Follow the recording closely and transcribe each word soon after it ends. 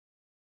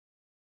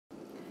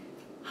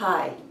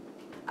Hi,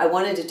 I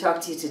wanted to talk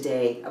to you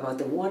today about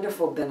the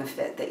wonderful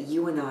benefit that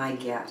you and I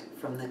get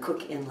from the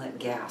Cook Inlet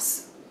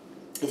gas.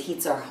 It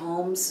heats our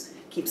homes,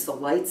 keeps the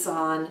lights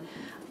on,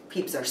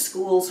 keeps our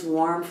schools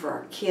warm for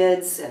our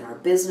kids and our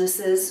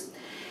businesses.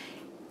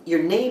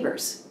 Your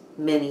neighbors,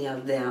 many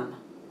of them,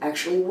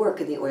 actually work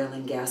in the oil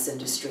and gas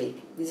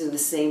industry. These are the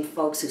same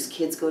folks whose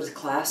kids go to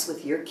class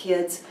with your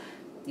kids.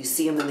 You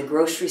see them in the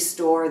grocery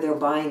store, they're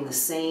buying the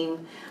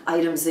same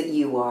items that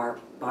you are,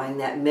 buying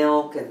that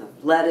milk and the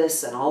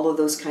lettuce and all of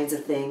those kinds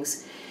of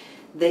things.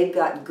 They've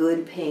got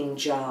good paying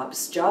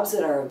jobs, jobs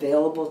that are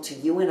available to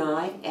you and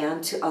I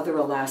and to other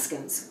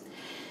Alaskans.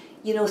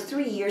 You know,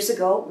 3 years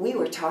ago, we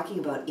were talking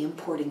about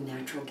importing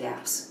natural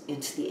gas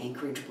into the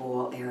Anchorage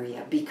Bowl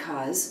area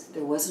because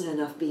there wasn't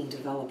enough being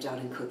developed out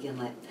in Cook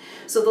Inlet.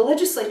 So the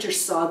legislature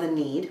saw the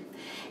need,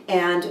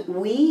 and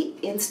we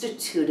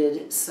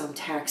instituted some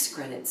tax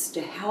credits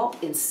to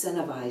help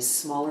incentivize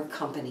smaller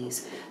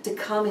companies to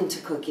come into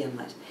Cook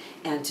Inlet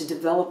and to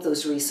develop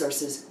those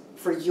resources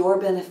for your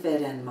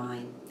benefit and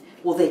mine.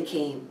 Well, they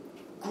came.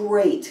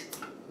 Great.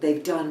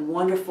 They've done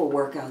wonderful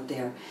work out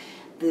there.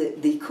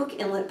 The Cook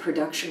Inlet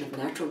production of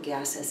natural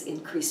gas has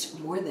increased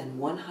more than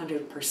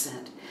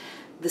 100%.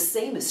 The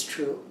same is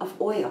true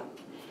of oil.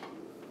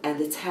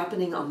 And it's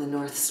happening on the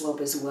North Slope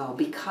as well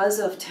because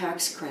of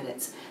tax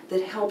credits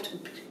that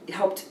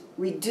helped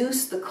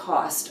reduce the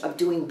cost of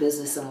doing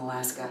business in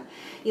Alaska.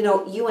 You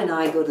know, you and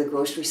I go to the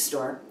grocery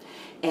store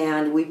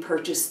and we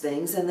purchase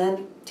things and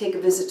then take a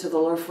visit to the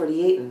lower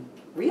 48 and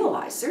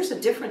realize there's a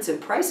difference in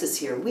prices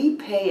here. We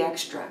pay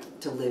extra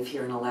to live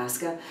here in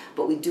Alaska,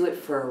 but we do it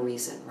for a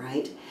reason,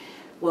 right?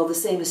 Well, the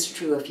same is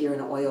true if you're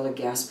an oil or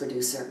gas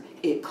producer.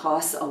 It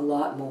costs a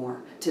lot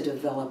more to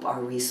develop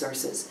our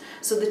resources.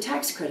 So the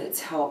tax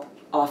credits help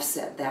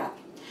offset that.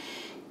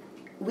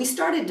 We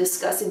started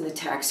discussing the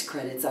tax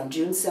credits on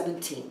June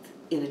 17th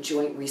in a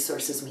joint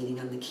resources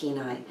meeting on the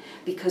Kenai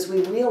because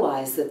we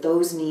realized that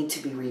those need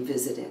to be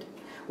revisited.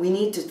 We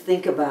need to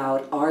think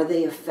about, are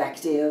they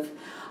effective?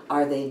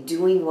 Are they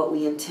doing what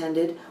we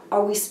intended?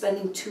 Are we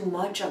spending too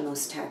much on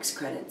those tax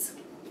credits?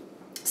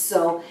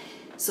 So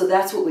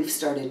that's what we've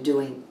started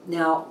doing.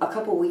 Now, a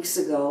couple weeks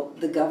ago,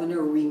 the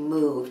governor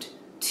removed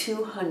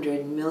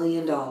 $200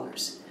 million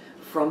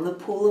from the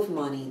pool of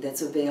money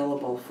that's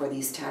available for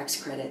these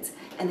tax credits,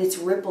 and it's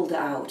rippled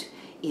out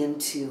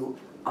into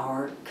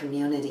our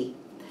community.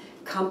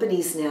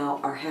 Companies now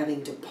are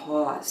having to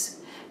pause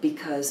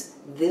because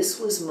this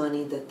was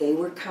money that they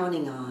were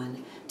counting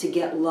on to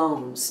get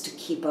loans to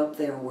keep up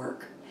their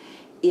work.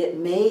 It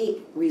may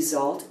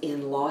result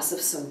in loss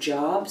of some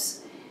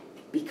jobs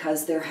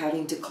because they're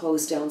having to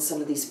close down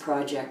some of these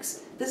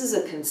projects. This is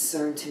a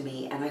concern to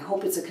me, and I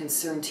hope it's a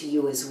concern to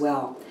you as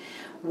well.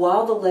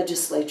 While the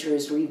legislature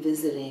is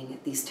revisiting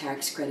these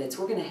tax credits,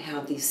 we're going to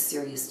have these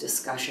serious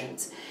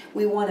discussions.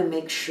 We want to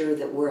make sure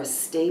that we're a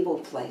stable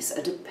place,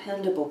 a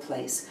dependable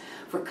place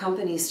for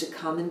companies to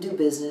come and do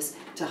business,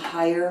 to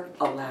hire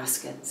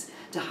Alaskans,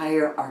 to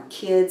hire our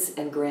kids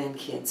and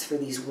grandkids for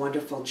these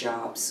wonderful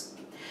jobs.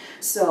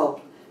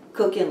 So,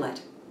 Cook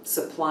Inlet,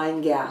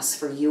 supplying gas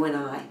for you and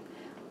I,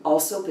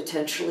 also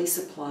potentially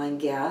supplying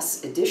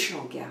gas,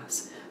 additional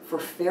gas, for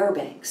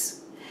Fairbanks.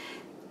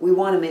 We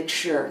want to make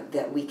sure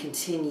that we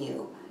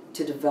continue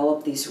to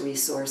develop these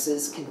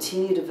resources,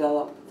 continue to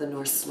develop the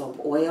North Slope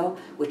oil,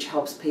 which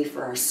helps pay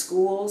for our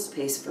schools,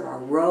 pays for our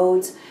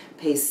roads,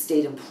 pays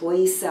state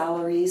employee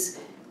salaries,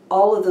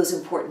 all of those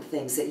important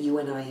things that you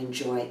and I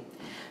enjoy.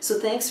 So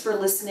thanks for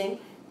listening.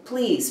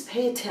 Please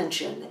pay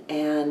attention,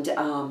 and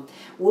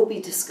we'll be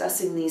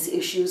discussing these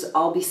issues.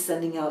 I'll be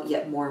sending out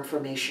yet more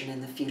information in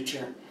the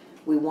future.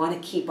 We want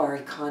to keep our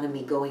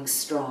economy going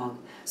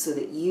strong so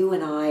that you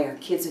and I, our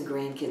kids and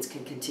grandkids,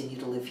 can continue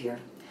to live here.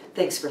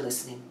 Thanks for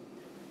listening.